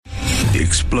The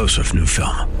explosive new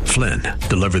film, Flynn,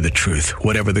 deliver the truth,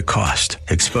 whatever the cost.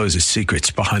 Exposes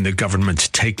secrets behind the government's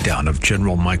takedown of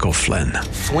General Michael Flynn.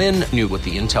 Flynn knew what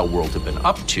the intel world had been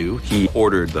up to. He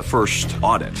ordered the first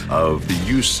audit of the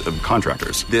use of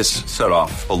contractors. This set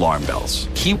off alarm bells.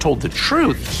 He told the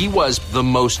truth. He was the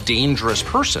most dangerous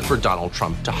person for Donald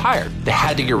Trump to hire. They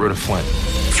had to get rid of Flynn.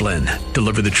 Flynn,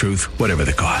 deliver the truth, whatever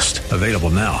the cost. Available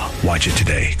now. Watch it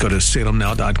today. Go to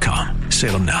salemnow.com.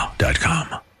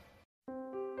 salemnow.com.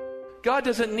 God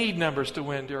doesn't need numbers to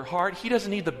win your heart. He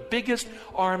doesn't need the biggest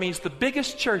armies, the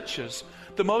biggest churches,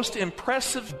 the most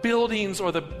impressive buildings,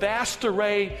 or the vast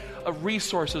array of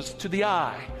resources to the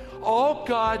eye. All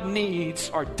God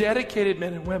needs are dedicated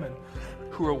men and women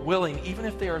who are willing, even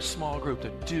if they are a small group,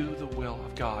 to do the will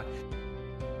of God.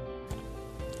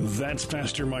 That's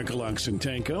Pastor Michael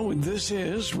Oxentenko, and this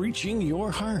is Reaching Your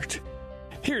Heart.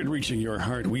 Here at Reaching Your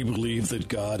Heart, we believe that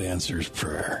God answers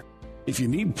prayer. If you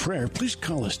need prayer, please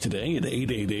call us today at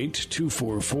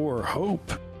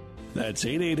 888-244-HOPE. That's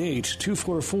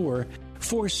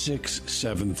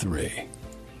 888-244-4673.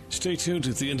 Stay tuned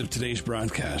at the end of today's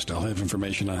broadcast. I'll have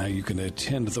information on how you can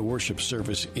attend the worship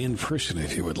service in person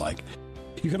if you would like.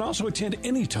 You can also attend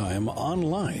anytime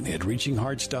online at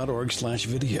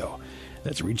reachinghearts.org/video.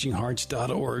 That's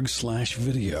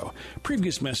reachinghearts.org/video.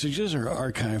 Previous messages are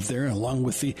archived there along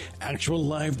with the actual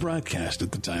live broadcast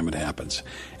at the time it happens.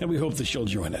 And we hope that you'll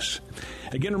join us.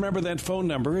 Again, remember that phone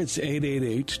number. It's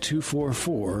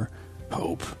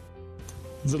 888-244-HOPE.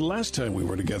 The last time we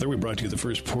were together, we brought you the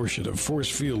first portion of Force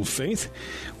Field Faith.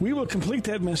 We will complete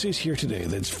that message here today.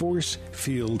 That's Force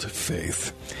Field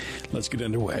Faith. Let's get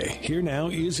underway. Here now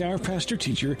is our pastor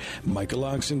teacher, Michael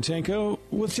Oxentenko,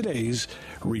 with today's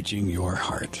Reaching Your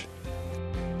Heart.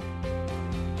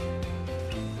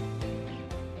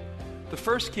 The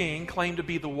first king claimed to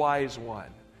be the wise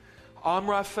one.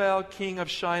 Amraphel, king of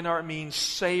Shinar, means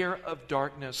sayer of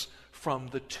darkness from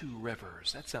the two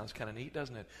rivers. That sounds kind of neat,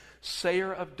 doesn't it?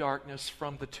 Sayer of darkness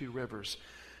from the two rivers.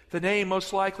 The name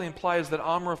most likely implies that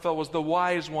Amraphel was the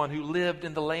wise one who lived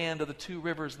in the land of the two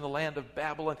rivers, in the land of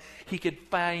Babylon. He could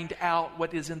find out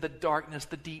what is in the darkness,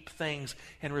 the deep things,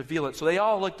 and reveal it. So they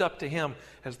all looked up to him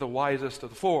as the wisest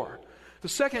of the four. The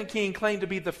second king claimed to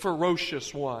be the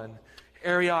ferocious one,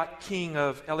 Arioch, king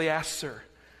of Eleasar.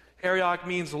 Arioch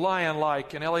means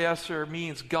lion-like, and Eleasar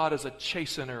means God is a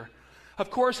chastener. Of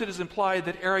course, it is implied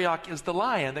that Arioch is the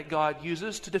lion that God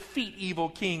uses to defeat evil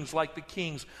kings like the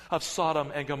kings of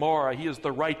Sodom and Gomorrah. He is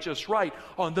the righteous right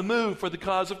on the move for the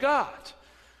cause of God.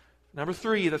 Number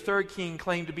three, the third king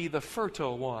claimed to be the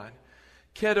fertile one.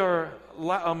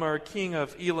 Kedorlaomer, king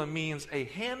of Elam, means a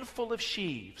handful of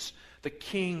sheaves, the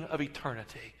king of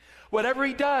eternity. Whatever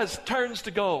he does turns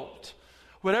to gold.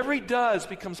 Whatever he does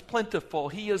becomes plentiful.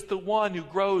 He is the one who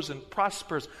grows and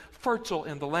prospers, fertile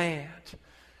in the land.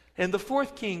 And the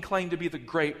fourth king claimed to be the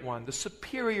great one, the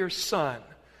superior son.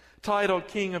 Titled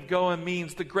king of Goim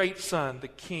means the great son, the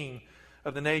king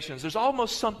of the nations. There's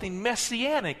almost something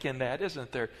messianic in that,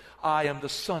 isn't there? I am the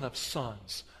son of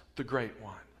sons, the great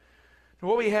one. And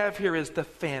what we have here is the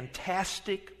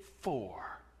Fantastic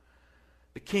Four.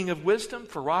 The king of wisdom,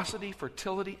 ferocity,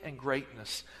 fertility, and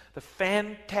greatness. The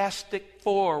Fantastic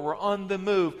Four were on the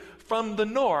move from the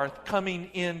north coming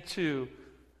into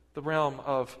the realm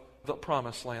of the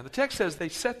promised land. The text says they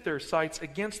set their sights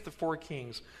against the four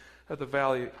kings of the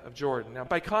valley of Jordan. Now,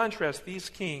 by contrast, these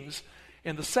kings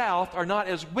in the south are not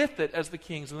as with it as the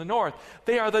kings in the north.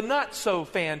 They are the not so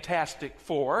fantastic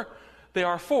four. They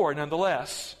are four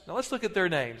nonetheless. Now let's look at their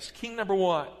names. King number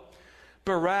one,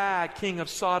 Barak, king of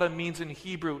Sodom, means in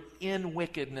Hebrew, in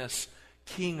wickedness,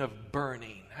 king of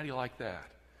burning. How do you like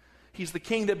that? He's the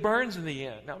king that burns in the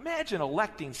end. Now imagine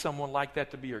electing someone like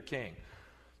that to be your king.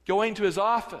 Going to his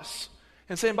office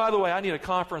and saying, by the way, I need a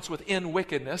conference with in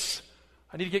wickedness.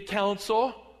 I need to get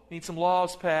counsel. Need some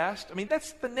laws passed. I mean,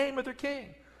 that's the name of their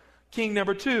king. King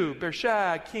number two,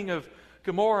 Bershad, king of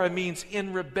Gomorrah, means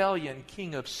in rebellion,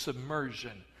 king of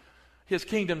submersion. His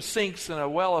kingdom sinks in a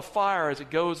well of fire as it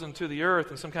goes into the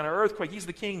earth in some kind of earthquake. He's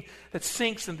the king that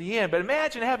sinks in the end. But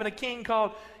imagine having a king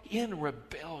called in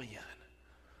rebellion.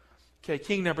 Okay,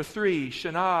 king number three,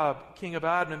 Shinab, king of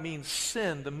Admah, means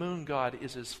sin. The moon god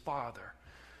is his father.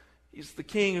 He's the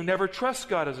king who never trusts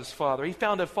God as his father. He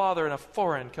found a father in a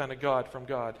foreign kind of god from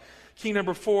God. King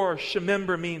number four,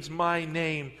 Shemember, means my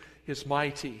name is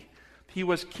mighty. He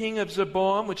was king of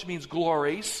Zeboim, which means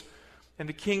glories, and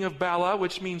the king of Bala,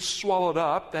 which means swallowed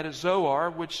up. That is Zoar,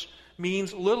 which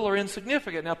means little or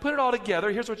insignificant. Now put it all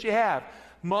together. Here's what you have.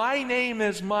 My name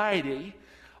is mighty.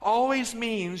 always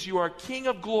means you are king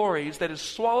of glories that is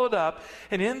swallowed up,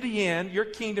 and in the end, your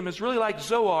kingdom is really like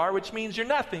Zoar, which means you're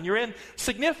nothing, you're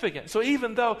insignificant. So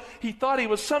even though he thought he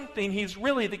was something, he's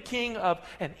really the king of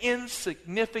an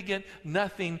insignificant,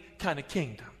 nothing kind of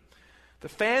kingdom. The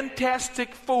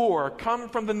Fantastic Four come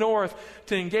from the north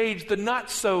to engage the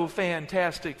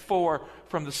not-so-fantastic four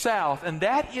from the south, and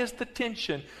that is the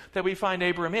tension that we find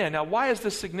Abram in. Now, why is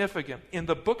this significant? In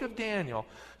the book of Daniel,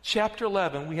 chapter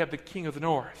 11, we have the king of the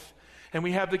north, and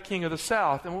we have the king of the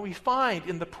south. And what we find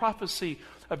in the prophecy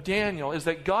of Daniel is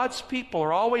that God's people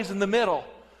are always in the middle.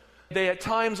 They at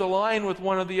times align with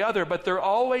one or the other, but they're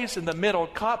always in the middle,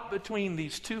 caught between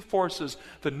these two forces,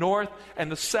 the north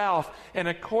and the south. And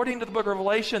according to the book of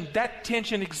Revelation, that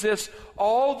tension exists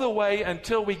all the way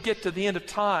until we get to the end of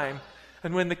time,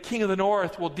 and when the king of the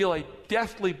north will deal a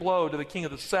deathly blow to the king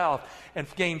of the south and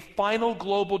gain final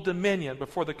global dominion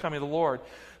before the coming of the Lord.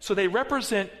 So they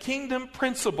represent kingdom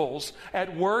principles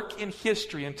at work in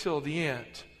history until the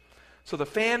end. So the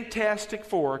Fantastic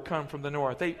Four come from the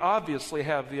north. They obviously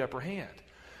have the upper hand.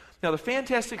 Now the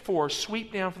Fantastic Four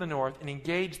sweep down from the north and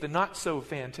engage the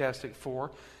not-so-fantastic four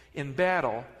in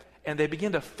battle, and they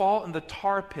begin to fall in the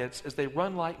tar pits as they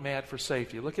run like mad for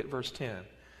safety. Look at verse 10.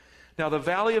 Now the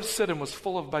valley of Siddim was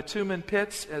full of bitumen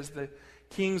pits. As the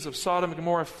kings of Sodom and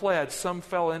Gomorrah fled, some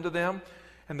fell into them,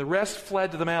 and the rest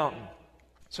fled to the mountain.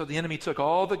 So the enemy took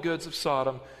all the goods of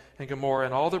Sodom and Gomorrah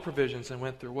and all their provisions and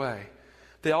went their way.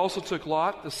 They also took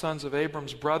Lot, the sons of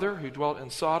Abram's brother, who dwelt in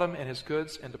Sodom, and his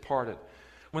goods, and departed.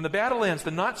 When the battle ends,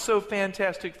 the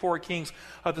not-so-fantastic four kings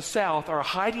of the south are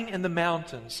hiding in the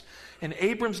mountains, and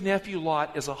Abram's nephew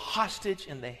Lot is a hostage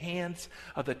in the hands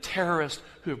of the terrorists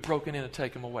who have broken in and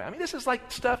taken him away. I mean, this is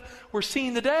like stuff we're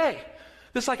seeing today.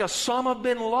 This is like Osama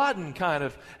bin Laden kind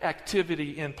of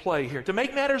activity in play here. To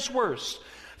make matters worse,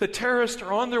 the terrorists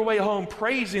are on their way home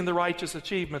praising the righteous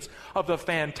achievements of the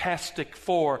Fantastic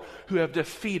Four who have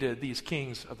defeated these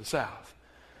kings of the south.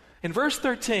 In verse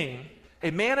 13, a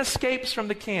man escapes from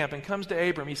the camp and comes to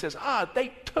Abram. He says,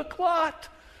 they took Lot.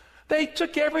 They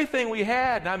took everything we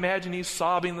had. And I imagine he's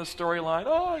sobbing the storyline.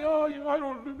 I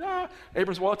don't know. Abram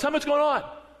says, well, tell me what's going on.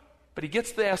 But he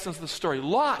gets the essence of the story.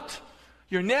 Lot,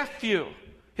 your nephew,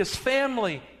 his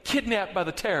family, kidnapped by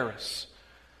the terrorists.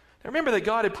 Now remember that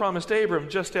God had promised Abram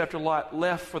just after Lot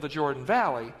left for the Jordan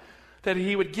Valley that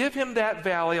he would give him that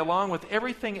valley along with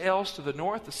everything else to the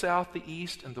north, the south, the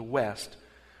east, and the west.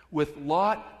 With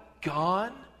Lot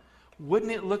gone,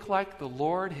 wouldn't it look like the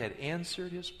Lord had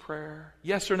answered his prayer?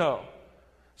 Yes or no?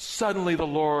 Suddenly the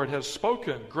Lord has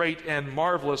spoken. Great and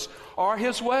marvelous are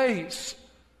his ways.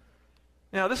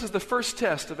 Now this is the first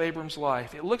test of Abram's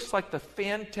life. It looks like the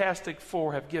Fantastic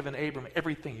Four have given Abram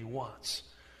everything he wants.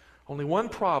 Only one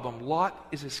problem: Lot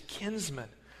is his kinsman.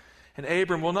 And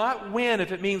Abram will not win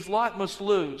if it means Lot must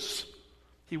lose.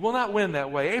 He will not win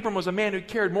that way. Abram was a man who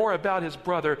cared more about his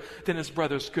brother than his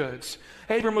brother's goods.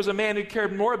 Abram was a man who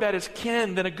cared more about his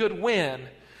kin than a good win.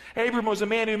 Abram was a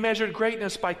man who measured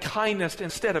greatness by kindness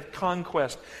instead of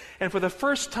conquest. And for the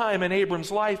first time in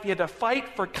Abram's life, he had to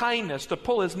fight for kindness to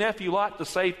pull his nephew Lot to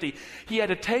safety. He had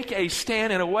to take a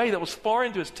stand in a way that was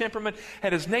foreign to his temperament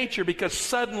and his nature, because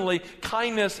suddenly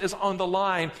kindness is on the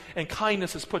line and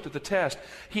kindness is put to the test.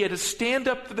 He had to stand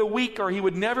up for the weak, or he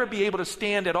would never be able to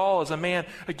stand at all as a man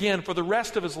again for the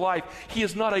rest of his life. He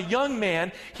is not a young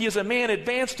man. He is a man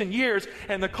advanced in years,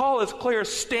 and the call is clear: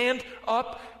 stand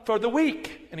up for the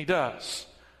weak. And he does.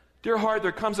 Dear heart,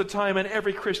 there comes a time in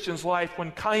every Christian's life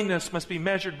when kindness must be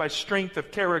measured by strength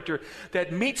of character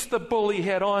that meets the bully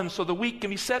head on so the weak can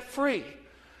be set free.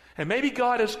 And maybe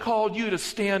God has called you to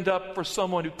stand up for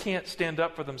someone who can't stand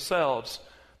up for themselves.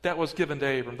 That was given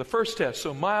to Abram. The first test: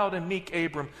 so mild and meek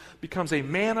Abram becomes a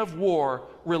man of war,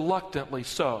 reluctantly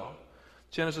so.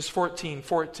 Genesis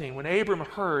 14:14. When Abram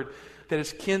heard that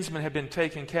his kinsmen had been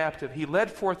taken captive, he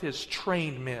led forth his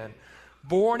trained men,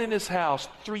 born in his house,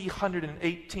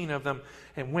 318 of them,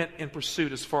 and went in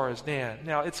pursuit as far as Dan.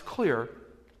 Now, it's clear.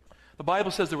 The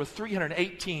Bible says there were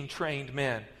 318 trained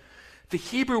men. The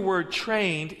Hebrew word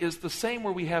trained is the same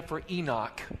word we have for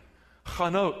Enoch,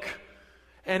 Chanok.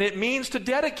 And it means to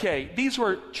dedicate. These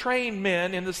were trained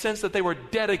men in the sense that they were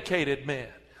dedicated men.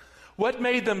 What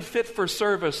made them fit for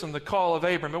service in the call of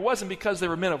Abram? It wasn't because they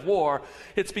were men of war.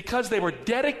 It's because they were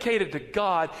dedicated to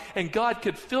God, and God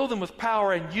could fill them with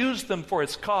power and use them for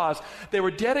his cause. They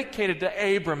were dedicated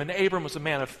to Abram, and Abram was a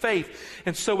man of faith.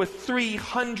 And so with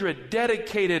 300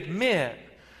 dedicated men,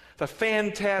 the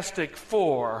Fantastic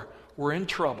Four were in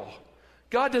trouble.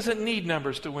 God doesn't need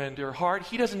numbers to win, dear heart.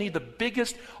 He doesn't need the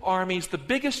biggest armies, the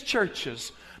biggest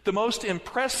churches, the most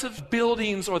impressive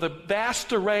buildings, or the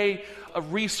vast array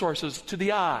of resources to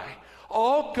the eye.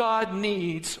 All God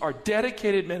needs are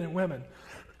dedicated men and women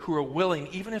who are willing,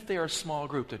 even if they are a small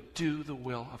group, to do the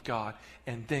will of God,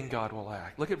 and then God will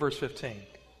act. Look at verse 15.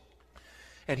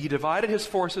 And he divided his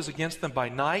forces against them by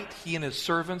night, he and his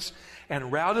servants,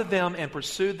 and routed them and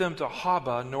pursued them to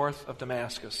Hobah, north of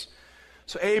Damascus.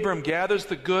 So Abram gathers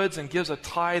the goods and gives a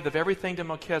tithe of everything to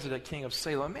Melchizedek, king of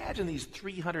Salem. Imagine these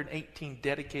 318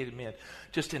 dedicated men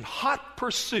just in hot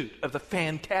pursuit of the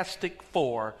Fantastic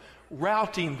Four,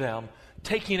 routing them,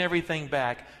 taking everything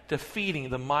back, defeating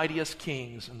the mightiest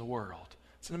kings in the world.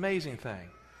 It's an amazing thing.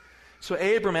 So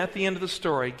Abram, at the end of the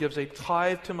story, gives a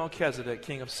tithe to Melchizedek,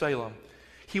 king of Salem.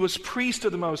 He was priest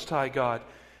of the Most High God.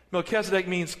 Melchizedek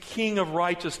means king of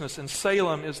righteousness, and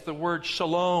Salem is the word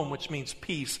shalom, which means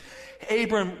peace.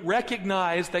 Abram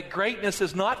recognized that greatness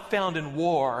is not found in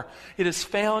war. It is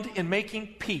found in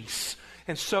making peace.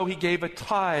 And so he gave a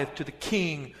tithe to the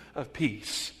king of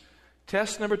peace.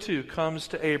 Test number 2 comes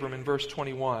to Abram in verse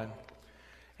 21.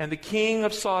 And the king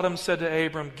of Sodom said to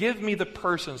Abram, give me the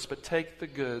persons, but take the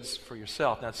goods for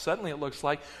yourself. Now suddenly it looks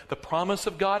like the promise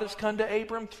of God has come to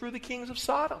Abram through the kings of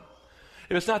Sodom.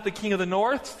 If it's not the king of the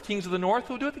north, the kings of the north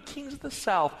will do it. The kings of the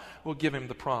south will give him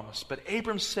the promise. But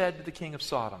Abram said to the king of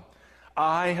Sodom,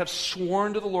 I have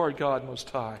sworn to the Lord God Most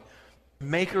High,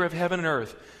 maker of heaven and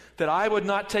earth, that I would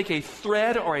not take a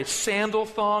thread or a sandal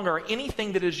thong or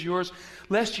anything that is yours,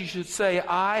 lest you should say,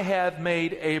 I have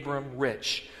made Abram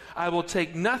rich. I will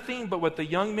take nothing but what the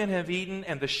young men have eaten,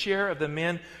 and the share of the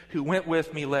men who went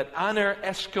with me. Let Aner,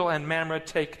 Eshcol, and Mamre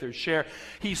take their share.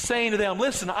 He's saying to them,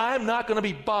 listen, I'm not going to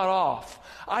be bought off.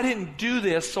 I didn't do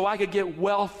this so I could get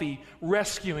wealthy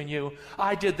rescuing you.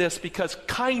 I did this because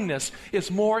kindness is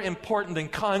more important than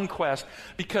conquest,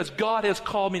 because God has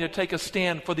called me to take a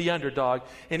stand for the underdog.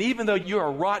 And even though you're a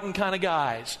rotten kind of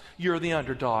guys, you're the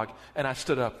underdog, and I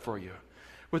stood up for you.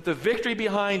 With the victory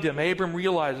behind him, Abram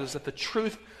realizes that the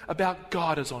truth about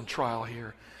God is on trial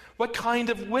here. What kind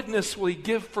of witness will he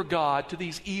give for God to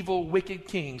these evil, wicked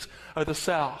kings of the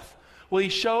south? Will he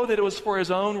show that it was for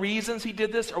his own reasons he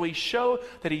did this, or will he show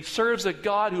that he serves a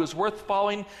God who is worth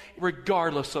following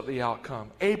regardless of the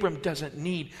outcome? Abram doesn't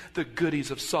need the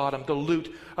goodies of Sodom, the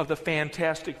loot of the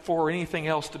Fantastic Four, or anything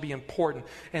else to be important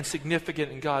and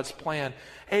significant in God's plan.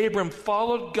 Abram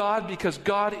followed God because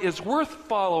God is worth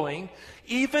following.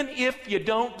 Even if you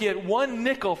don't get one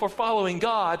nickel for following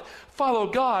God, follow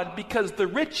God because the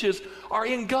riches are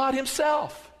in God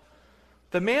himself.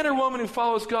 The man or woman who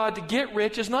follows God to get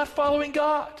rich is not following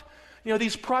God. You know,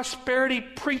 these prosperity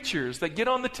preachers that get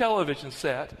on the television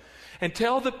set and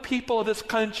tell the people of this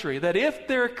country that if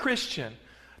they're a Christian,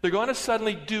 they're going to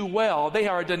suddenly do well. They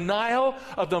are a denial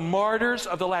of the martyrs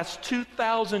of the last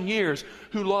 2,000 years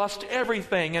who lost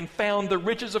everything and found the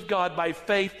riches of God by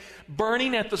faith,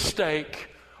 burning at the stake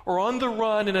or on the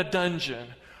run in a dungeon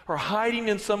or hiding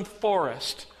in some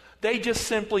forest. They just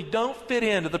simply don't fit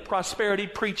into the prosperity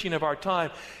preaching of our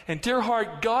time. And dear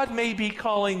heart, God may be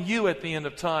calling you at the end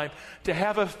of time to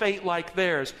have a fate like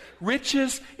theirs.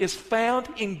 Riches is found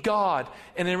in God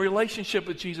and in relationship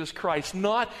with Jesus Christ,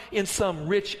 not in some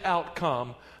rich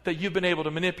outcome that you've been able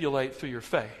to manipulate through your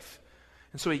faith.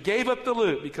 And so he gave up the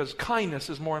loot because kindness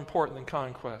is more important than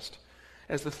conquest.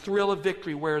 As the thrill of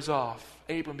victory wears off,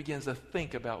 Abram begins to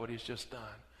think about what he's just done.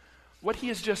 What he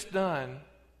has just done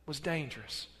was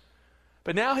dangerous.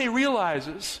 But now he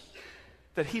realizes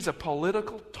that he's a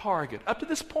political target. Up to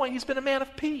this point, he's been a man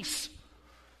of peace.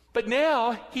 But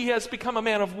now he has become a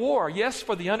man of war. Yes,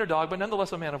 for the underdog, but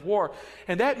nonetheless a man of war.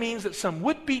 And that means that some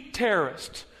would-be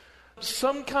terrorist,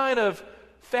 some kind of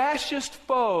fascist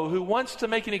foe who wants to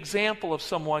make an example of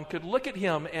someone could look at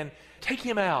him and take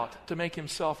him out to make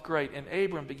himself great. And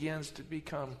Abram begins to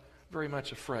become very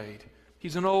much afraid.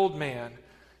 He's an old man.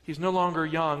 He's no longer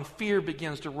young. Fear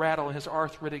begins to rattle in his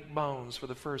arthritic bones for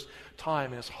the first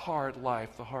time in his hard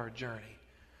life, the hard journey.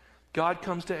 God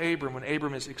comes to Abram when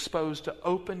Abram is exposed to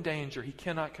open danger he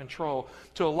cannot control,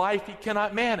 to a life he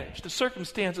cannot manage, to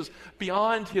circumstances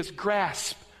beyond his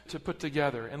grasp to put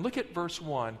together. And look at verse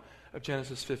 1 of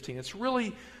Genesis 15. It's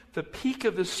really the peak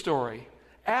of this story.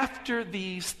 After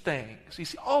these things, you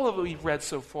see, all of what we've read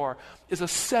so far is a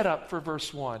setup for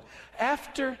verse 1.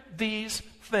 After these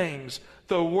things,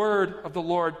 the word of the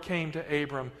Lord came to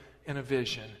Abram in a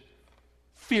vision.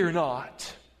 Fear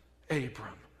not,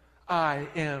 Abram. I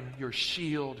am your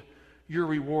shield. Your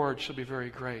reward shall be very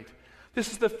great.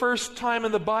 This is the first time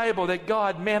in the Bible that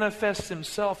God manifests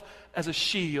himself as a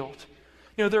shield.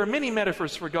 You know, there are many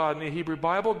metaphors for God in the Hebrew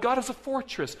Bible. God is a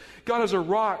fortress. God is a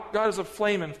rock. God is a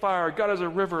flame and fire. God is a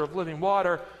river of living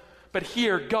water. But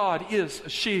here, God is a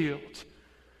shield.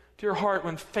 Dear heart,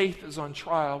 when faith is on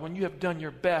trial, when you have done your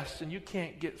best and you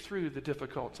can't get through the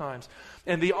difficult times,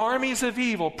 and the armies of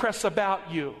evil press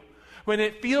about you, when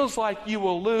it feels like you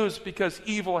will lose because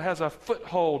evil has a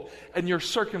foothold in your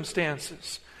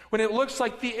circumstances, when it looks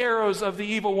like the arrows of the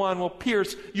evil one will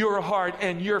pierce your heart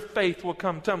and your faith will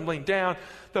come tumbling down,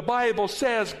 the Bible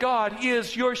says God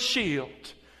is your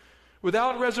shield.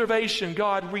 Without reservation,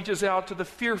 God reaches out to the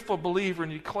fearful believer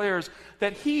and declares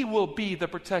that He will be the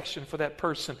protection for that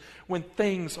person when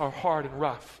things are hard and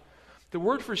rough. The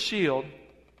word for shield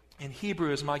in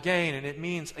Hebrew is magen, and it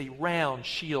means a round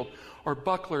shield or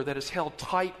buckler that is held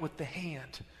tight with the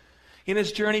hand. In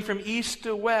his journey from east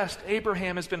to west,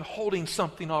 Abraham has been holding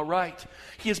something all right.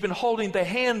 He has been holding the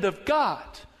hand of God.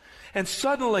 And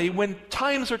suddenly, when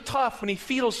times are tough, when he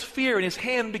feels fear and his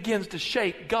hand begins to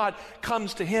shake, God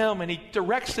comes to him and He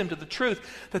directs him to the truth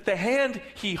that the hand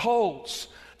he holds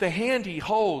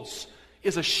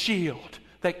is a shield,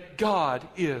 that God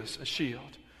is a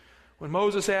shield. When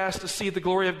Moses asked to see the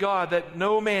glory of God that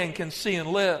no man can see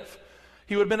and live,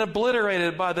 he would have been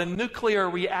obliterated by the nuclear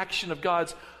reaction of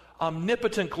God's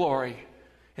omnipotent glory.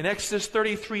 In Exodus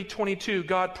 33:22,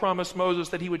 God promised Moses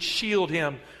that He would shield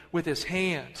him with His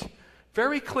hand.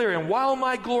 Very clear. And while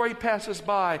my glory passes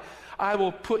by, I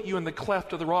will put you in the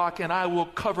cleft of the rock, and I will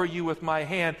cover you with my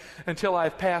hand until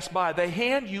I've passed by. The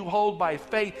hand you hold by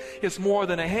faith is more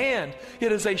than a hand.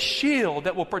 It is a shield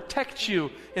that will protect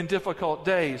you in difficult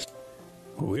days.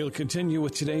 We'll continue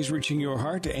with today's Reaching Your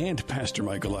Heart and Pastor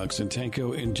Michael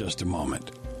Oxentenko in just a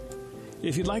moment.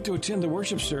 If you'd like to attend the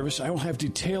worship service, I will have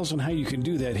details on how you can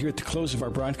do that here at the close of our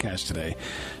broadcast today,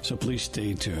 so please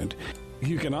stay tuned.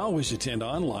 You can always attend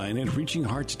online at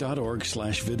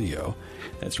reachinghearts.org/video.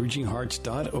 That's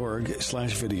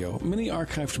reachinghearts.org/video. Many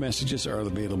archived messages are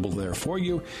available there for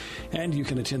you, and you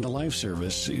can attend the live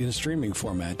service in a streaming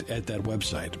format at that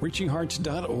website,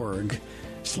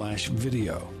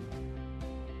 reachinghearts.org/video.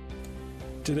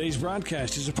 Today's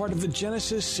broadcast is a part of the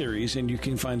Genesis series, and you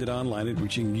can find it online at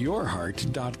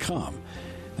reachingyourheart.com.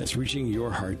 That's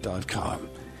reachingyourheart.com.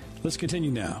 Let's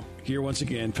continue now. Here once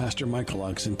again, Pastor Michael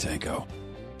Oxentenko.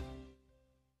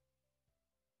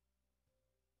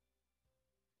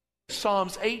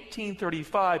 Psalms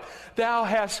 18:35, Thou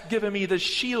hast given me the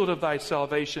shield of Thy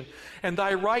salvation, and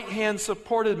Thy right hand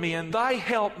supported me, and Thy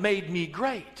help made me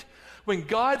great. When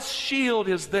God's shield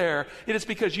is there, it is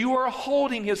because you are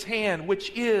holding His hand,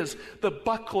 which is the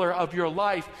buckler of your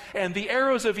life. And the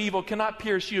arrows of evil cannot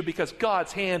pierce you because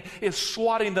God's hand is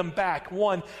swatting them back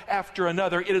one after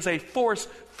another. It is a force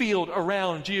field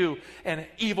around you, and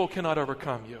evil cannot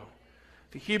overcome you.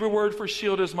 The Hebrew word for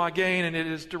shield is magen, and it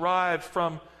is derived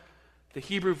from the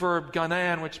Hebrew verb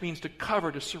ganan, which means to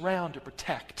cover, to surround, to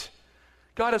protect.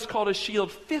 God has called a shield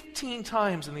 15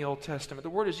 times in the Old Testament. The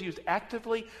word is used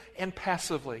actively and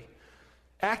passively.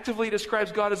 Actively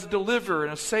describes God as a deliverer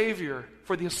and a savior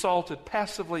for the assaulted.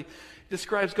 Passively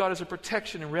describes God as a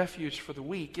protection and refuge for the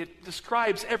weak. It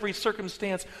describes every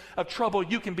circumstance of trouble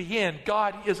you can be in.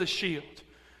 God is a shield.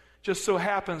 Just so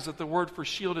happens that the word for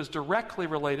shield is directly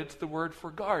related to the word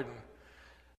for garden.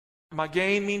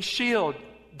 Magen means shield.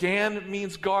 Gan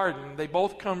means garden. They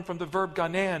both come from the verb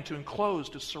ganan, to enclose,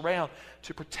 to surround,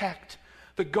 to protect.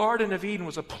 The Garden of Eden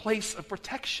was a place of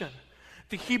protection.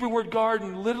 The Hebrew word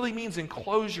garden literally means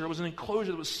enclosure. It was an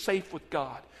enclosure that was safe with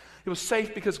God. It was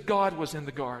safe because God was in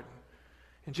the garden.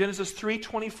 In Genesis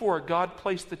 3:24, God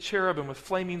placed the cherubim with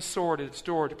flaming sword at its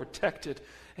door to protect it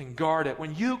and guard it.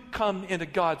 When you come into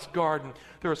God's garden,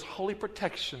 there is holy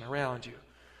protection around you.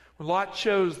 When Lot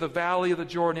chose the valley of the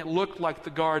Jordan, it looked like the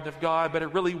garden of God, but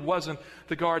it really wasn't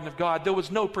the garden of God. There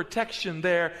was no protection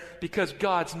there because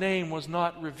God's name was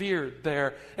not revered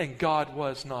there, and God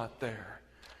was not there.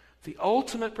 The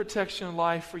ultimate protection in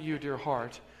life for you, dear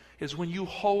heart, is when you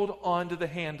hold on to the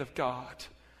hand of God.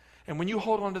 And when you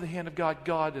hold on to the hand of God,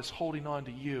 God is holding on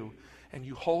to you. And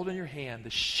you hold in your hand the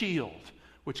shield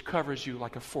which covers you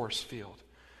like a force field.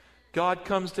 God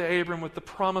comes to Abram with the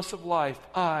promise of life.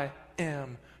 I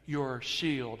am your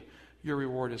shield. Your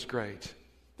reward is great.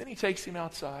 Then he takes him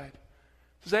outside.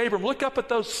 He says, Abram, look up at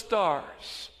those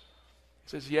stars. He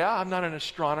says, yeah, I'm not an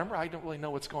astronomer. I don't really know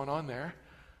what's going on there.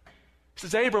 He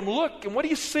says, Abram, look, and what do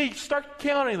you see? Start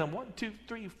counting them. 1, 2,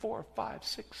 3, 4, 5,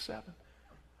 6, 7.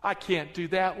 I can't do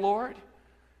that, Lord.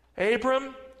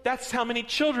 Abram, that's how many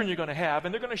children you're going to have,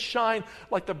 and they're going to shine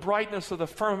like the brightness of the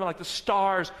firmament, like the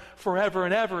stars forever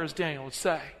and ever, as Daniel would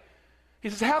say. He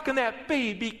says, how can that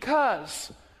be?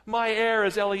 Because my heir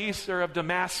is Eliezer of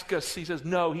Damascus. He says,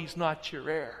 no, he's not your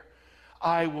heir.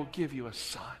 I will give you a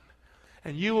son,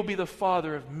 and you will be the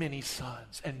father of many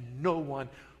sons, and no one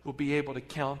will be able to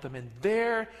count them. And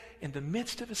there, in the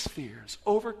midst of his fears,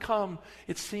 overcome,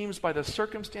 it seems, by the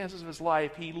circumstances of his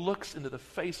life, he looks into the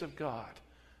face of God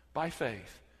by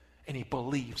faith, and he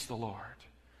believes the Lord.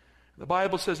 The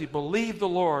Bible says he believed the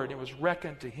Lord, and it was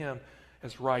reckoned to him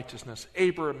as righteousness.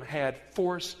 Abram had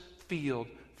force-field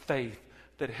faith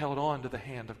that held on to the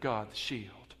hand of God, the shield.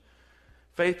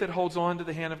 Faith that holds on to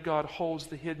the hand of God holds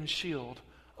the hidden shield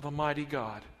of a mighty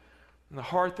God. And the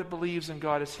heart that believes in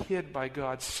God is hid by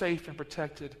God, safe and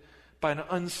protected by an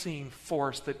unseen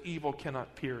force that evil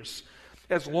cannot pierce.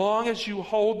 As long as you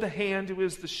hold the hand who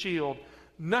is the shield,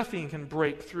 nothing can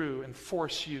break through and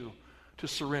force you to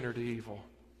surrender to evil.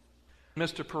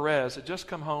 Mr. Perez had just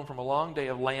come home from a long day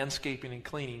of landscaping and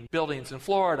cleaning buildings in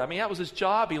Florida. I mean, that was his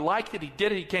job. He liked it. He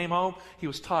did it. He came home. He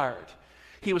was tired.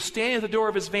 He was standing at the door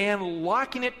of his van,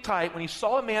 locking it tight, when he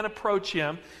saw a man approach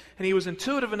him, and he was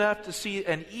intuitive enough to see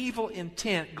an evil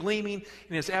intent gleaming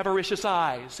in his avaricious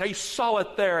eyes. He saw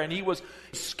it there, and he was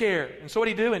scared. And so what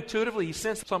did he do? Intuitively, he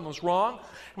sensed something was wrong.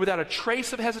 Without a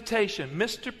trace of hesitation,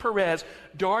 Mr. Perez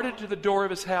darted to the door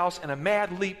of his house in a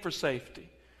mad leap for safety.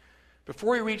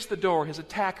 Before he reached the door, his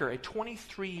attacker, a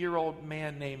 23-year-old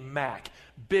man named Mac,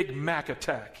 Big Mac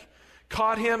attack,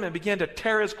 caught him and began to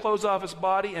tear his clothes off his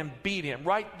body and beat him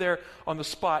right there on the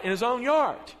spot in his own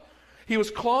yard. He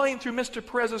was clawing through Mr.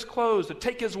 Perez's clothes to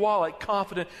take his wallet,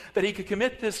 confident that he could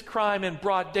commit this crime in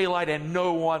broad daylight and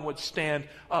no one would stand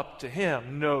up to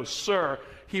him. No, sir.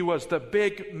 He was the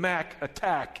Big Mac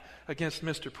attack against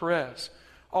Mr. Perez.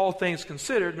 All things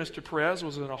considered, Mr. Perez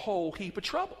was in a whole heap of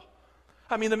trouble.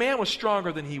 I mean, the man was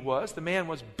stronger than he was. The man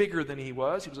was bigger than he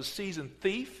was. He was a seasoned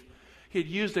thief. He had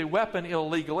used a weapon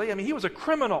illegally. I mean, he was a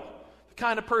criminal, the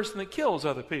kind of person that kills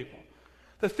other people.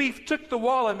 The thief took the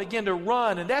wallet and began to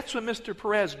run, and that's when Mr.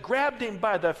 Perez grabbed him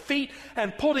by the feet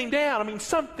and pulled him down. I mean,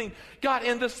 something got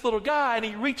in this little guy, and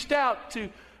he reached out to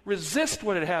resist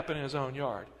what had happened in his own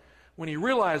yard. When he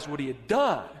realized what he had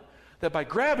done, that by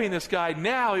grabbing this guy,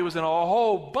 now he was in a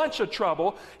whole bunch of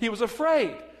trouble, he was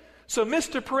afraid. So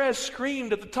Mr. Perez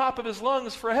screamed at the top of his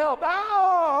lungs for help.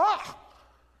 Ah!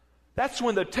 That's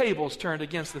when the tables turned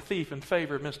against the thief in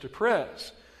favor of Mr.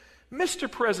 Perez.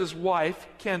 Mr. Perez's wife,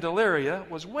 Candelaria,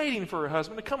 was waiting for her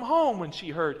husband to come home when she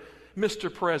heard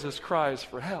Mr. Perez's cries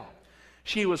for help.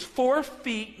 She was 4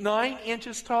 feet 9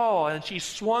 inches tall, and she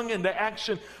swung into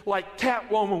action like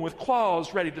Catwoman with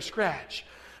claws ready to scratch.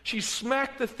 She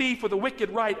smacked the thief with a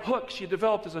wicked right hook she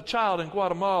developed as a child in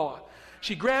Guatemala.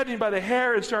 She grabbed him by the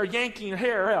hair and started yanking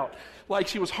hair out like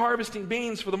she was harvesting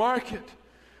beans for the market.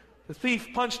 The thief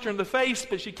punched her in the face,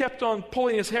 but she kept on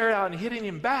pulling his hair out and hitting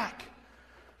him back.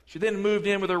 She then moved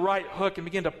in with her right hook and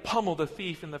began to pummel the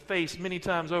thief in the face many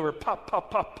times over. Pop,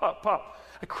 pop, pop, pop, pop.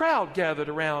 A crowd gathered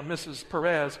around Mrs.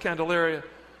 Perez. Candelaria,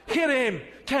 hit him!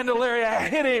 Candelaria,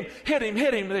 hit him! Hit him!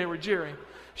 Hit him! They were jeering.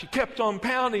 She kept on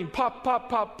pounding, pop, pop,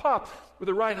 pop, pop, with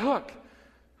her right hook.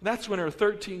 That's when her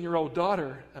 13-year-old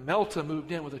daughter, Imelda,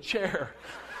 moved in with a chair.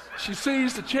 She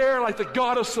seized the chair like the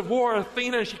goddess of war,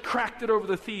 Athena, and she cracked it over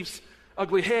the thief's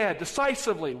ugly head,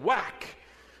 decisively, whack.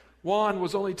 Juan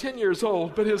was only 10 years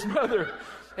old, but his mother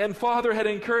and father had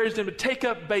encouraged him to take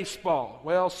up baseball.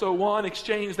 Well, so Juan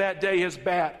exchanged that day his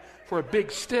bat for a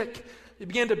big stick. He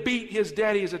began to beat his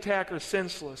daddy's attacker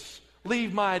senseless.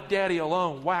 Leave my daddy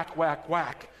alone, whack, whack,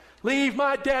 whack. Leave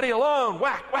my daddy alone,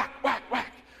 whack, whack, whack,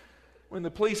 whack. When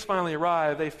the police finally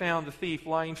arrived, they found the thief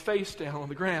lying face down on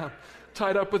the ground,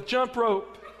 tied up with jump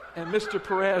rope, and Mr.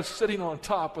 Perez sitting on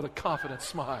top with a confident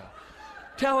smile.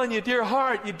 Telling you, dear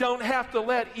heart, you don't have to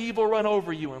let evil run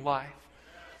over you in life.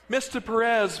 Mr.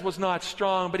 Perez was not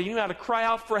strong, but he knew how to cry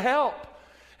out for help.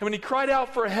 And when he cried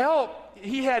out for help,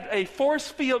 he had a force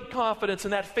field confidence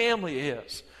in that family of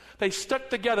his. They stuck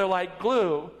together like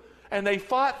glue, and they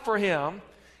fought for him.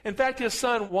 In fact, his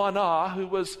son, Juana, who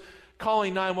was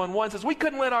calling 911, says, we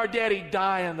couldn't let our daddy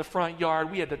die in the front yard.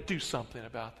 We had to do something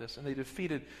about this. And they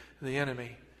defeated the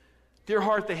enemy. Dear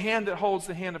heart, the hand that holds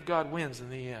the hand of God wins in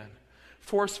the end.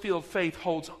 Force field faith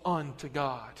holds on to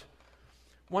God.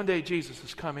 One day Jesus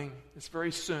is coming. It's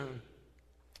very soon.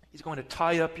 He's going to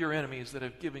tie up your enemies that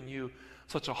have given you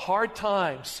such a hard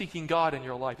time seeking God in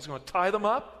your life. He's going to tie them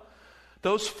up.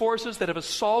 Those forces that have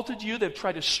assaulted you, that have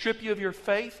tried to strip you of your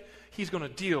faith, he's going to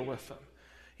deal with them.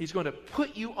 He's going to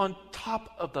put you on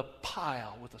top of the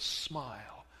pile with a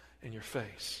smile in your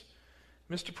face.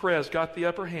 Mr. Perez got the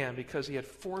upper hand because he had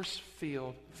force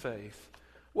field faith.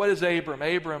 What is Abram?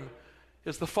 Abram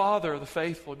is the father of the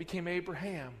faithful. He became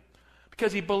Abraham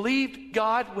because he believed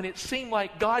God when it seemed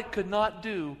like God could not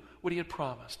do what he had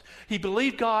promised. He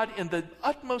believed God in the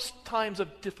utmost times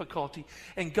of difficulty,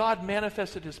 and God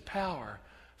manifested his power,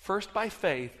 first by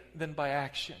faith, then by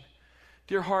action.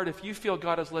 Dear heart, if you feel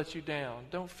God has let you down,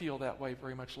 don't feel that way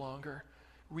very much longer.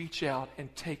 Reach out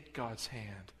and take God's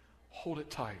hand. Hold it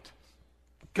tight.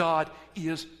 God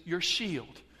is your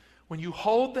shield. When you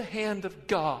hold the hand of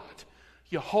God,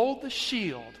 you hold the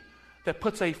shield that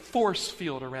puts a force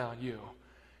field around you.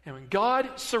 And when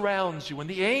God surrounds you, when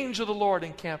the angel of the Lord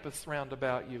encampeth round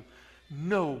about you,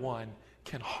 no one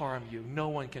can harm you. No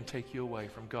one can take you away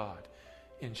from God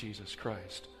in Jesus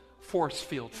Christ. Force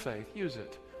field faith. Use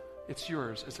it. It's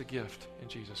yours as a gift in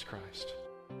Jesus Christ.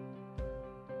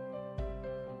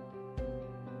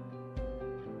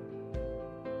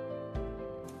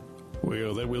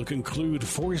 Well, that will conclude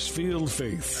Force Field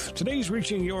Faith. Today's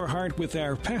Reaching Your Heart with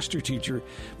our pastor-teacher,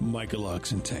 Michael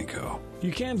Oxentenko.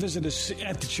 You can visit us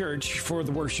at the church for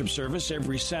the worship service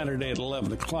every Saturday at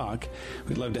 11 o'clock.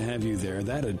 We'd love to have you there.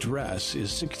 That address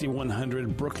is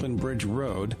 6100 Brooklyn Bridge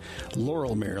Road,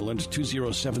 Laurel, Maryland,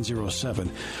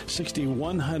 20707.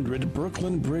 6100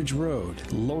 Brooklyn Bridge Road,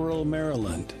 Laurel,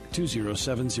 Maryland,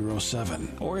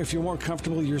 20707. Or if you're more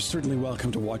comfortable, you're certainly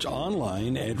welcome to watch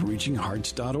online at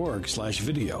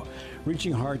reachinghearts.org/video.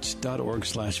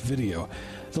 reachinghearts.org/video.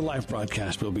 The live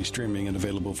broadcast will be streaming and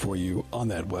available for you on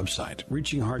that website,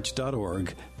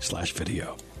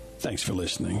 reachinghearts.org/video. Thanks for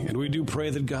listening, and we do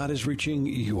pray that God is reaching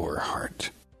your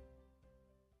heart.